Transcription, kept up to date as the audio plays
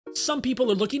Some people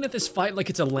are looking at this fight like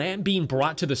it's a lamb being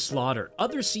brought to the slaughter.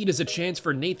 Others see it as a chance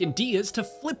for Nathan Diaz to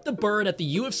flip the bird at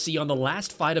the UFC on the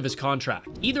last fight of his contract.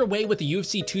 Either way, with the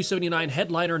UFC 279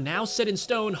 headliner now set in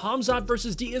stone, Khamzat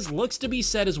vs Diaz looks to be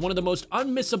set as one of the most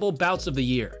unmissable bouts of the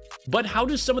year. But how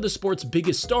do some of the sport's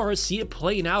biggest stars see it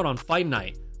playing out on fight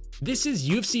night? This is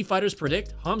UFC Fighters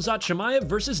Predict Khamzat Chimaev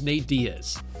vs Nate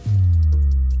Diaz.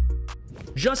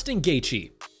 Justin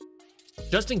Gaethje.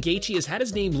 Justin Gaethje has had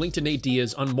his name linked to Nate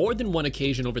Diaz on more than one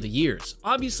occasion over the years.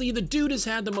 Obviously, the dude has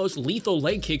had the most lethal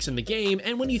leg kicks in the game,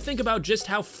 and when you think about just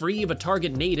how free of a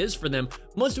target Nate is for them,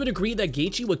 most would agree that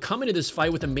Gaethje would come into this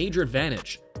fight with a major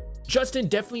advantage. Justin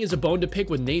definitely is a bone to pick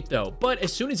with Nate though, but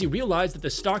as soon as he realized that the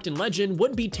Stockton legend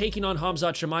would be taking on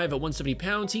Khamzat Chimaev at 170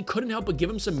 pounds, he couldn't help but give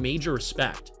him some major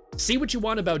respect. Say what you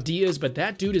want about Diaz, but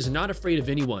that dude is not afraid of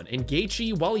anyone, and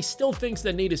Gaethje, while he still thinks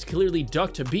that Nate is clearly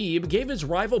ducked Khabib, gave his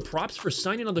rival props for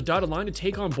signing on the dotted line to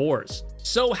take on Boers.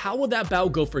 So how will that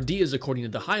bout go for Diaz according to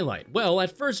the highlight? Well,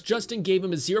 at first Justin gave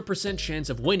him a 0% chance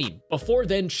of winning, before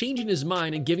then changing his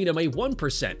mind and giving him a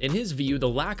 1%. In his view, the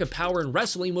lack of power in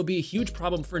wrestling will be a huge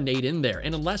problem for Nate in there,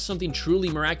 and unless something truly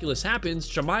miraculous happens,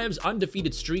 Chimaev's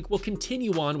undefeated streak will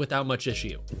continue on without much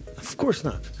issue. Of course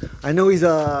not. I know he's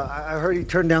I heard he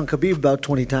turned down Khabib about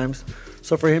 20 times,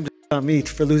 so for him to on me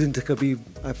for losing to Khabib,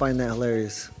 I find that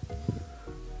hilarious.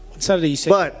 What Saturday you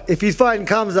say? But if he's fighting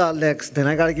Khamzat next, then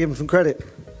I gotta give him some credit.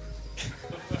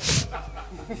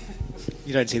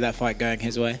 You don't see that fight going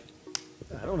his way?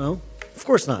 I don't know. Of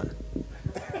course not.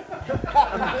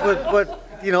 but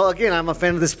you know, again, I'm a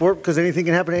fan of the sport because anything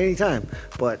can happen at any time.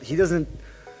 But he doesn't.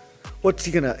 What's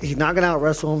he gonna? He's not gonna out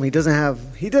wrestle him. He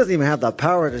doesn't even have the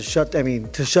power to shut. I mean,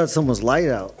 to shut someone's light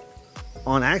out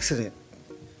on accident.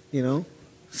 You know,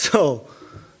 so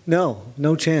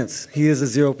no chance. He is a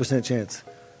 0% chance.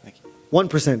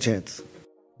 1% chance.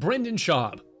 Brendan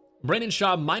Schaub. Brendan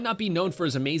Schaub might not be known for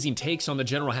his amazing takes on the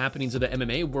general happenings of the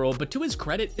MMA world, but to his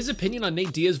credit, his opinion on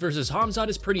Nate Diaz versus Khamzat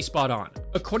is pretty spot on.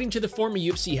 According to the former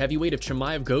UFC heavyweight, if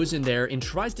Chimaev goes in there and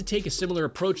tries to take a similar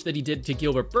approach that he did to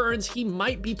Gilbert Burns, he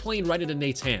might be playing right into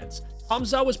Nate's hands.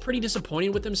 Khamzat was pretty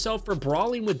disappointed with himself for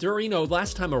brawling with Durino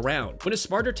last time around, when a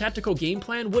smarter tactical game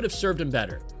plan would have served him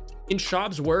better. In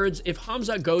Schaub's words, if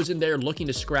Khamzat goes in there looking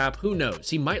to scrap, who knows,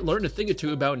 he might learn a thing or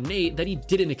two about Nate that he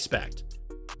didn't expect.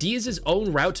 Diaz's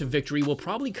own route to victory will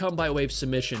probably come by way of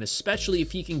submission, especially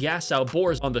if he can gas out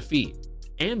Boers on the feet.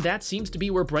 And that seems to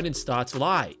be where Brendan's thoughts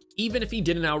lie. Even if he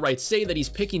didn't outright say that he's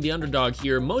picking the underdog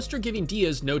here, most are giving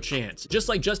Diaz no chance, just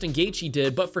like Justin Gaethje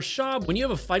did, but for Schaub, when you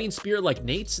have a fighting spirit like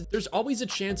Nate's, there's always a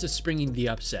chance of springing the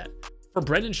upset. For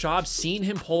Brendan Schaub, seeing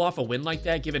him pull off a win like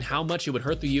that, given how much it would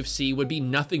hurt the UFC, would be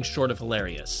nothing short of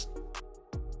hilarious.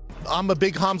 I'm a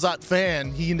big Khamzat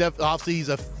fan. Obviously he's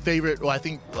a favorite. Well, I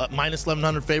think minus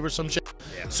 1100 favorite, some shit.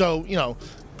 Yeah. So you know,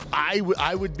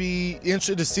 I would be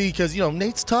interested to see, because you know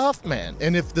Nate's tough, man.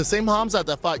 And if the same Khamzat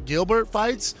that fought Gilbert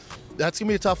fights, that's gonna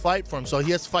be a tough fight for him. So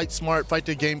he has to fight smart, fight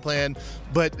the game plan.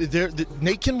 But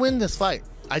Nate can win this fight.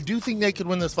 I do think Nate can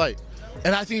win this fight,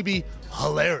 and I think it'd be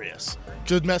hilarious.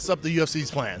 Could mess up the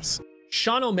UFC's plans.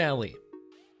 Sean O'Malley.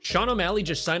 Sean O'Malley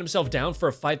just signed himself down for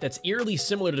a fight that's eerily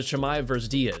similar to Chimaev vs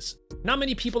Diaz. Not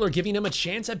many people are giving him a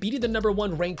chance at beating the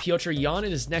 #1 ranked Petr Yan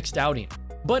in his next outing.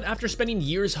 But after spending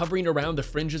years hovering around the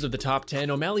fringes of the top 10,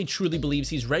 O'Malley truly believes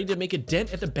he's ready to make a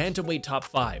dent at the bantamweight top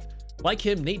 5. Like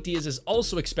him, Nate Diaz is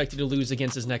also expected to lose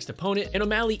against his next opponent, and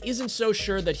O'Malley isn't so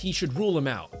sure that he should rule him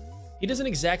out. He doesn't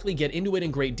exactly get into it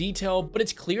in great detail, but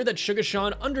it's clear that Sugar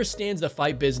Sean understands the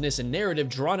fight business and narrative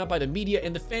drawn up by the media,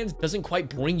 and the fans doesn't quite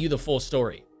bring you the full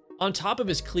story. On top of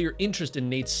his clear interest in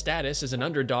Nate's status as an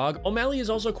underdog, O'Malley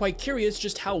is also quite curious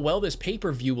just how well this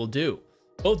pay-per-view will do.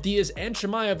 Both Diaz and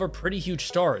Chimaev are pretty huge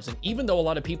stars, and even though a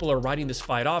lot of people are writing this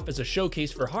fight off as a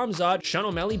showcase for Khamzat, Sean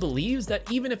O'Malley believes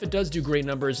that even if it does do great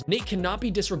numbers, Nate cannot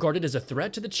be disregarded as a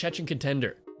threat to the Chechen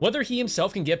contender. Whether he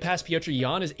himself can get past Petr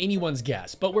Yan is anyone's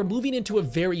guess, but we're moving into a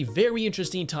very, very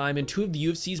interesting time in two of the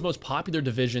UFC's most popular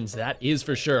divisions, that is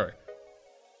for sure.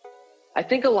 I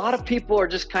think a lot of people are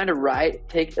just kind of writing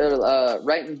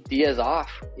Diaz off.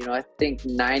 You know, I think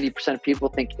 90% of people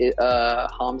think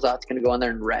Khamzat's going to go in there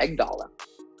and ragdoll him.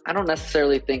 I don't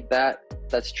necessarily think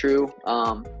that's true,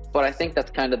 but I think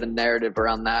that's kind of the narrative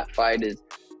around that fight.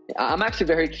 I'm actually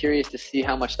very curious to see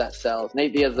how much that sells.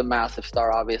 Nate Diaz is a massive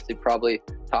star, obviously, probably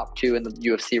top 2 in the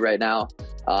UFC right now.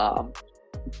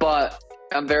 But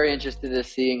I'm very interested in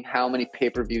seeing how many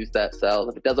pay-per-views that sells.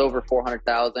 If it does over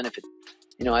 400,000, if it,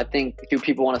 you know, I think, do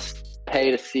people want to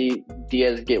pay to see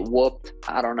Diaz get whooped?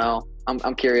 I don't know.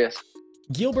 I'm curious.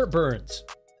 Gilbert Burns.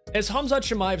 As Khamzat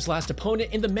Chimaev's last opponent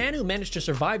and the man who managed to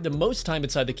survive the most time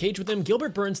inside the cage with him,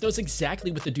 Gilbert Burns knows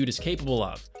exactly what the dude is capable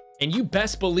of. And you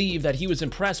best believe that he was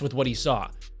impressed with what he saw.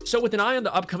 So with an eye on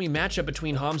the upcoming matchup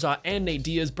between Khamzat and Nate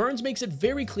Diaz, Burns makes it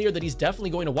very clear that he's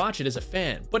definitely going to watch it as a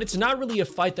fan, but it's not really a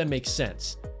fight that makes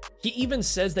sense. He even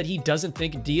says that he doesn't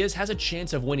think Diaz has a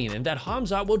chance of winning and that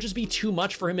Khamzat will just be too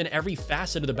much for him in every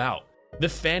facet of the bout. The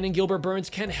fan in Gilbert Burns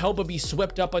can't help but be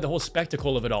swept up by the whole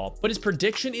spectacle of it all, but his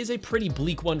prediction is a pretty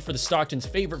bleak one for the Stockton's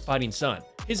favorite fighting son.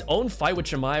 His own fight with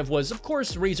Chimaev was, of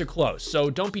course, razor close, so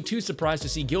don't be too surprised to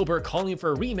see Gilbert calling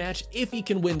for a rematch if he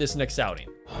can win this next outing.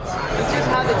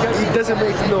 It doesn't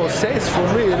make no sense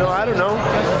for me, you know, I don't know.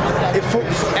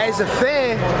 As a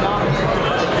fan,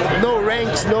 no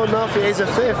ranks, no nothing, as a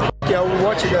fan, yeah, I'm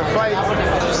watching that fight.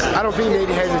 I don't think Nate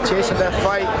has a chance in that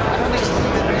fight.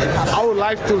 I would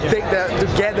like to take that, to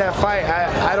get that fight.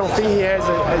 I don't think he has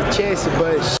a chance,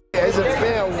 but as a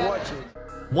fan, I'm watching.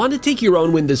 Want to take your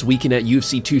own win this weekend at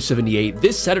UFC 278?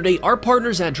 This Saturday, our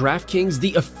partners at DraftKings,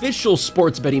 the official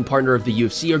sports betting partner of the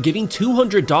UFC, are giving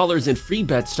 $200 in free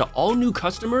bets to all new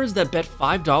customers that bet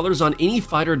 $5 on any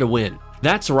fighter to win.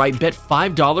 That's right, bet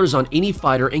 $5 on any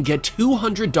fighter and get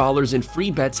 $200 in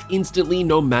free bets instantly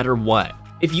no matter what.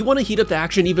 If you want to heat up the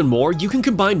action even more, you can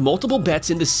combine multiple bets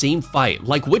in the same fight,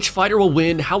 like which fighter will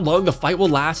win, how long the fight will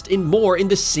last, and more in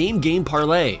the same game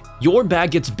parlay. Your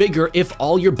bag gets bigger if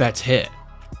all your bets hit.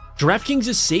 DraftKings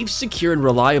is safe, secure, and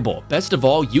reliable. Best of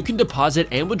all, you can deposit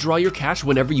and withdraw your cash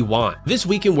whenever you want. This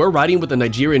weekend, we're riding with the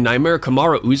Nigerian Nightmare,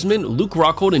 Kamaru Usman, Luke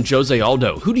Rockhold, and Jose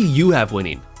Aldo. Who do you have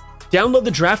winning? Download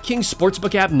the DraftKings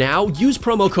Sportsbook app now, use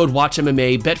promo code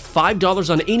WATCHMMA, bet $5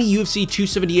 on any UFC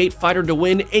 278 fighter to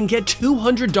win, and get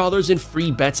 $200 in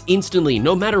free bets instantly,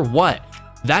 no matter what.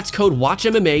 That's code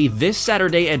WATCHMMA this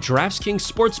Saturday at DraftKings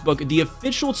Sportsbook, the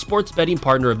official sports betting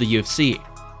partner of the UFC.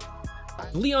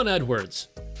 Leon Edwards.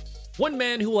 One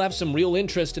man who will have some real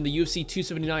interest in the UFC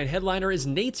 279 headliner is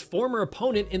Nate's former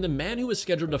opponent and the man who was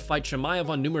scheduled to fight Chimaev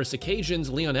on numerous occasions,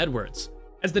 Leon Edwards.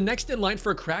 As the next in line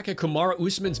for a crack at Kamaru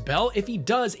Usman's belt, if he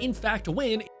does in fact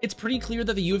win, it's pretty clear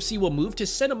that the UFC will move to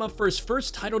set him up for his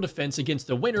first title defense against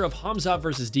the winner of Khamzat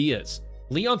versus Diaz.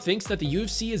 Leon thinks that the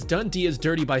UFC has done Diaz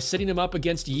dirty by setting him up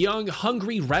against a young,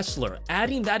 hungry wrestler,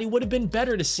 adding that it would have been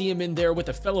better to see him in there with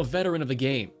a fellow veteran of the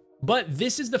game. But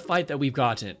this is the fight that we've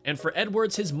gotten, and for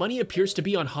Edwards, his money appears to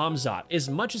be on Khamzat, as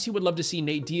much as he would love to see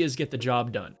Nate Diaz get the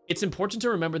job done. It's important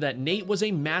to remember that Nate was a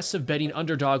massive betting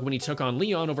underdog when he took on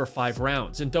Leon over 5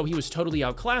 rounds, and though he was totally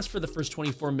outclassed for the first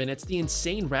 24 minutes, the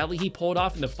insane rally he pulled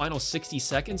off in the final 60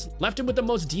 seconds left him with the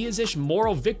most Diaz-ish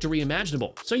moral victory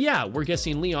imaginable. So yeah, we're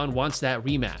guessing Leon wants that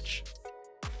rematch.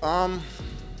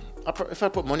 If I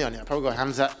put money on it, I'd probably go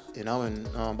Khamzat, you know,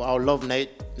 and but I would love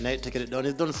Nate to get it done.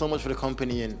 He's done so much for the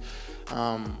company, and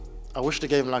I wish they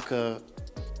gave him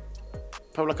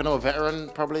probably like another veteran,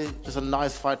 probably just a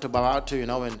nice fight to bow out to, you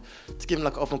know, and to give him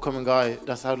like an up and coming guy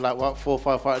that's had like what 4 or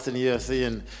 5 fights in the UFC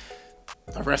and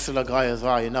a wrestler guy as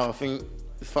well, you know. I think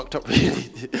it's fucked up really.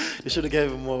 They should have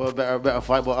gave him a better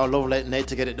fight, but I'd love Nate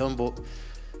to get it done. But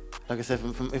like I said,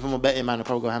 if I'm a betting man, I'd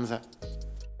probably go Khamzat.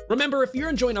 Remember, if you're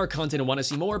enjoying our content and want to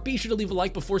see more, be sure to leave a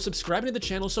like before subscribing to the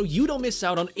channel so you don't miss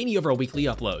out on any of our weekly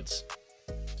uploads.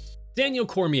 Daniel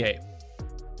Cormier.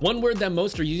 One word that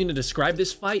most are using to describe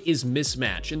this fight is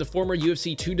mismatch, and the former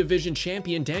UFC 2 division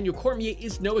champion Daniel Cormier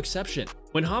is no exception.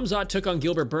 When Khamzat took on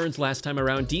Gilbert Burns last time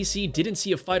around, DC didn't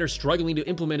see a fighter struggling to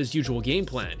implement his usual game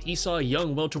plan. He saw a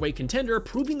young welterweight contender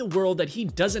proving the world that he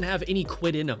doesn't have any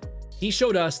quit in him. He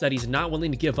showed us that he's not willing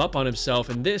to give up on himself,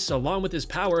 and this, along with his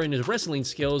power and his wrestling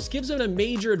skills, gives him a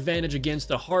major advantage against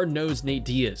the hard-nosed Nate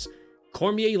Diaz.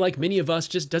 Cormier, like many of us,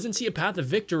 just doesn't see a path of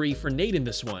victory for Nate in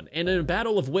this one, and in a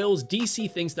battle of wills,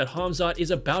 DC thinks that Khamzat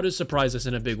is about to surprise us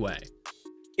in a big way.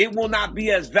 It will not be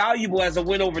as valuable as a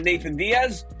win over Nathan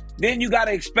Diaz. Then you got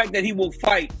to expect that he will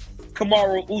fight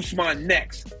Kamaru Usman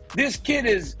next. This kid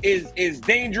is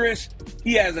dangerous.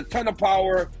 He has a ton of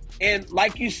power. And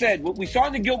like you said, what we saw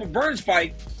in the Gilbert Burns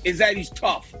fight is that he's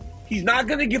tough. He's not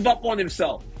going to give up on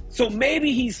himself. So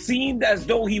maybe he seemed as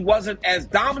though he wasn't as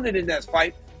dominant in that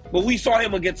fight, but we saw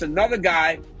him against another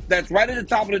guy that's right at the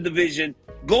top of the division,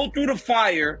 go through the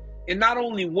fire, and not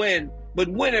only win, but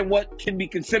win in what can be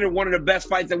considered one of the best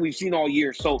fights that we've seen all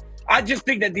year. So I just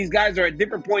think that these guys are at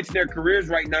different points in their careers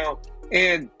right now,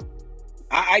 and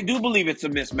I do believe it's a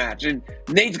mismatch. And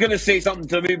Nate's going to say something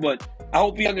to me, but I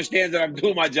hope he understands that I'm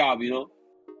doing my job, you know?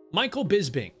 Michael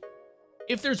Bisping.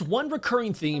 If there's one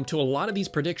recurring theme to a lot of these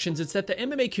predictions, it's that the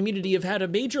MMA community have had a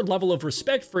major level of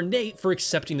respect for Nate for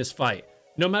accepting this fight.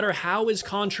 No matter how his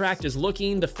contract is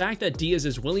looking, the fact that Diaz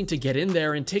is willing to get in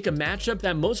there and take a matchup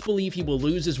that most believe he will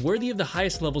lose is worthy of the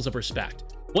highest levels of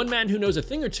respect. One man who knows a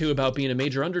thing or two about being a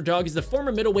major underdog is the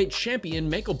former middleweight champion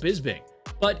Michael Bisping.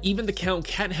 But even the Count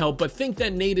can't help but think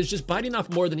that Nate is just biting off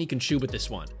more than he can chew with this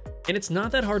one. And it's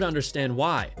not that hard to understand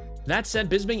why. That said,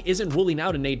 Bisping isn't ruling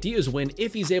out a Nate Diaz win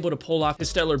if he's able to pull off his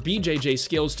stellar BJJ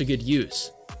skills to good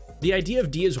use. The idea of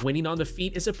Diaz winning on the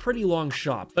feet is a pretty long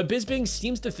shot, but Bisping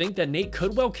seems to think that Nate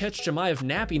could well catch Chimaev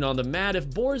napping on the mat if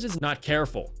Boris is not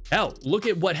careful. Hell, look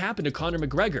at what happened to Conor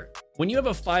McGregor. When you have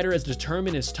a fighter as determined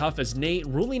and as tough as Nate,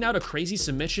 ruling out a crazy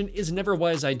submission is never a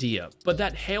wise idea, but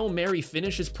that Hail Mary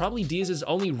finish is probably Diaz's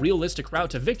only realistic route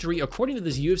to victory according to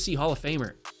this UFC Hall of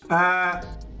Famer.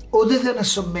 Other than a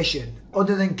submission,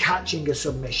 other than catching a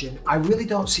submission, I really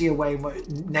don't see a way in which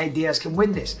Nate Diaz can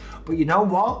win this. But you know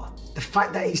what? The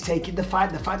fact that he's taking the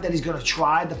fight, the fact that he's going to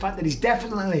try, the fact that he's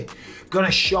definitely going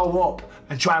to show up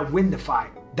and try and win the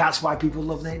fight, that's why people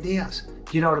love Nate Diaz.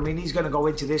 You know what I mean? He's going to go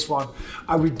into this one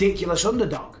a ridiculous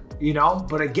underdog, you know?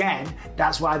 But again,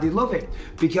 that's why they love him.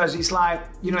 Because it's like,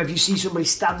 you know, if you see somebody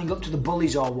standing up to the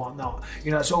bullies or whatnot,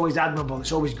 you know, it's always admirable.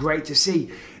 It's always great to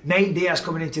see. Nate Diaz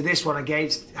coming into this one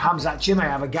against Khamzat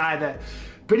Chimaev, a guy that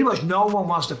pretty much no one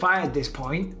wants to fight at this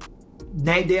point.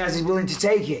 Nate Diaz is willing to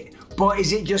take it. But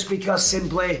is it just because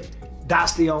simply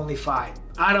that's the only fight?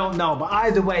 I don't know, but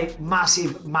either way,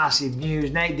 massive, massive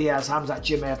news. Nate Diaz, Khamzat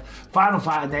Chimaev, final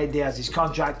fight of Nate Diaz's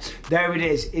contract. There it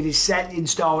is. It is set in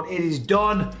stone. It is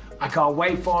done. I can't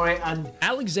wait for it. And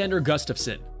Alexander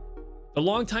Gustafsson. The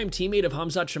longtime teammate of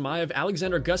Khamzat Chimaev,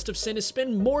 Alexander Gustafsson, has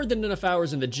spent more than enough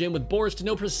hours in the gym with Boris to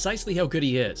know precisely how good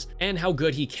he is, and how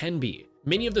good he can be.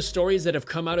 Many of the stories that have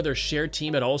come out of their shared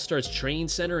team at All Stars Training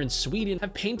Center in Sweden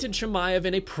have painted Chimaev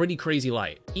in a pretty crazy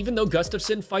light. Even though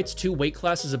Gustafsson fights 2 weight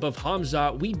classes above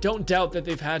Khamzat, we don't doubt that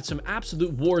they've had some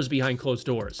absolute wars behind closed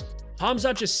doors.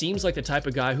 Khamzat just seems like the type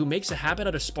of guy who makes a habit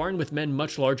out of sparring with men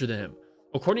much larger than him.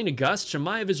 According to Gus,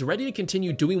 Chimaev is ready to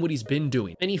continue doing what he's been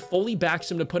doing, and he fully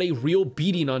backs him to put a real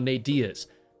beating on Nate Diaz.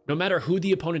 No matter who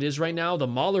the opponent is right now, the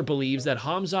Mauler believes that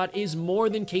Khamzat is more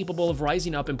than capable of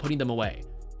rising up and putting them away.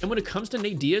 And when it comes to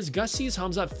Nate Diaz, Gus sees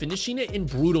Khamzat finishing it in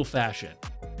brutal fashion.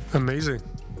 Amazing.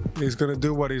 He's gonna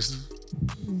do what he's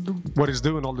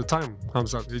doing all the time,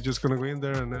 Khamzat. He's just gonna go in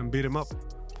there and beat him up.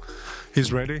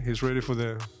 He's ready. He's ready for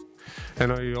the... I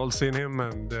know you all seen him,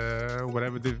 and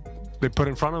whatever they put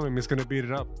in front of him, he's gonna beat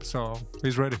it up. So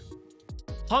he's ready.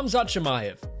 Khamzat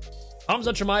Chimaev.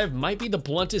 Khamzat Chimaev might be the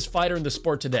bluntest fighter in the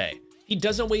sport today. He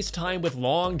doesn't waste time with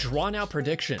long, drawn-out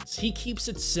predictions. He keeps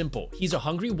it simple. He's a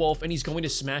hungry wolf, and he's going to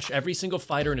smash every single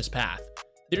fighter in his path.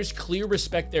 There's clear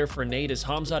respect there for Nate, as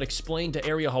Khamzat explained to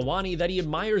Ariel Helwani that he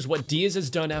admires what Diaz has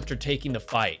done after taking the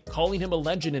fight, calling him a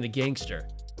legend and a gangster.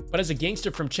 But as a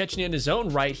gangster from Chechnya in his own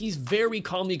right, he's very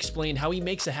calmly explained how he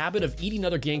makes a habit of eating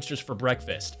other gangsters for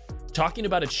breakfast. Talking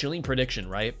about a chilling prediction,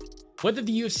 right? Whether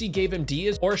the UFC gave him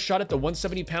Diaz or a shot at the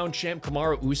 170-pound champ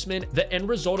Kamaru Usman, the end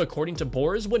result, according to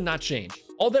Boris, would not change.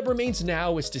 All that remains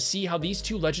now is to see how these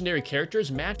two legendary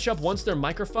characters match up once their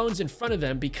microphone's in front of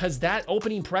them, because that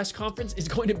opening press conference is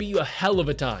going to be a hell of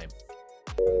a time.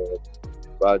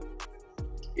 But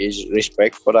his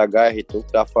respect for that guy, he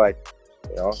took that fight.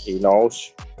 You know, he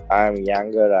knows I'm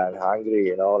younger and hungry,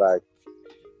 you know, like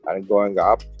I'm going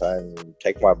up and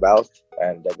take my belt,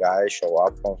 and the guy show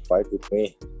up and fight with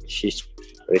me. She's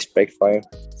respect for him.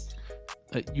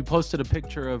 You posted a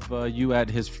picture of you at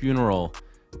his funeral.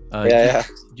 Yeah.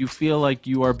 Do you feel like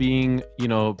you are being, you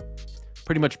know,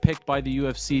 pretty much picked by the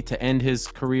UFC to end his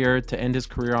career,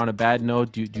 on a bad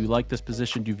note? Do you like this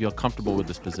position? Do you feel comfortable with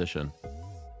this position?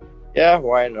 Yeah,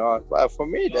 why not? But for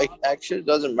me, it actually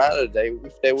doesn't matter.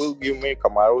 If they will give me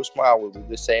Kamaru Usman, I will do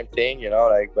the same thing, you know,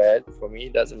 like, but for me,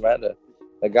 it doesn't matter.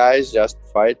 The guys just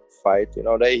fight, you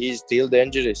know, he's still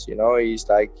dangerous, you know, he's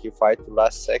like, he fight the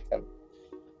last second.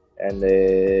 And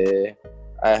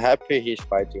I'm happy he's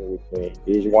fighting with me.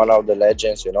 He's one of the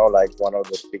legends, you know, like one of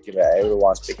the speaking,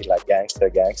 everyone speaking like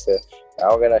gangster.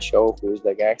 Now I'm gonna show who's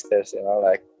the gangsters, you know,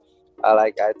 like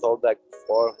I told that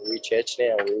before, we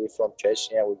Chechnya, we from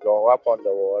Chechnya, we grow up on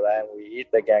the war and we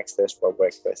eat the gangsters for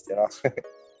breakfast, you know.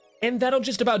 And that'll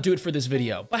just about do it for this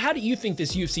video. But how do you think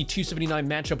this UFC 279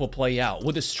 matchup will play out?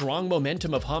 Will the strong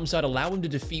momentum of Khamzat allow him to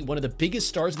defeat one of the biggest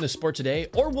stars in the sport today?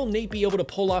 Or will Nate be able to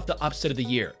pull off the upset of the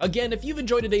year? Again, if you've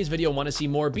enjoyed today's video and want to see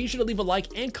more, be sure to leave a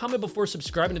like and comment before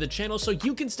subscribing to the channel so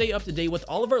you can stay up to date with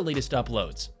all of our latest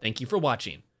uploads. Thank you for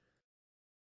watching.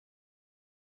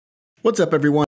 What's up, everyone?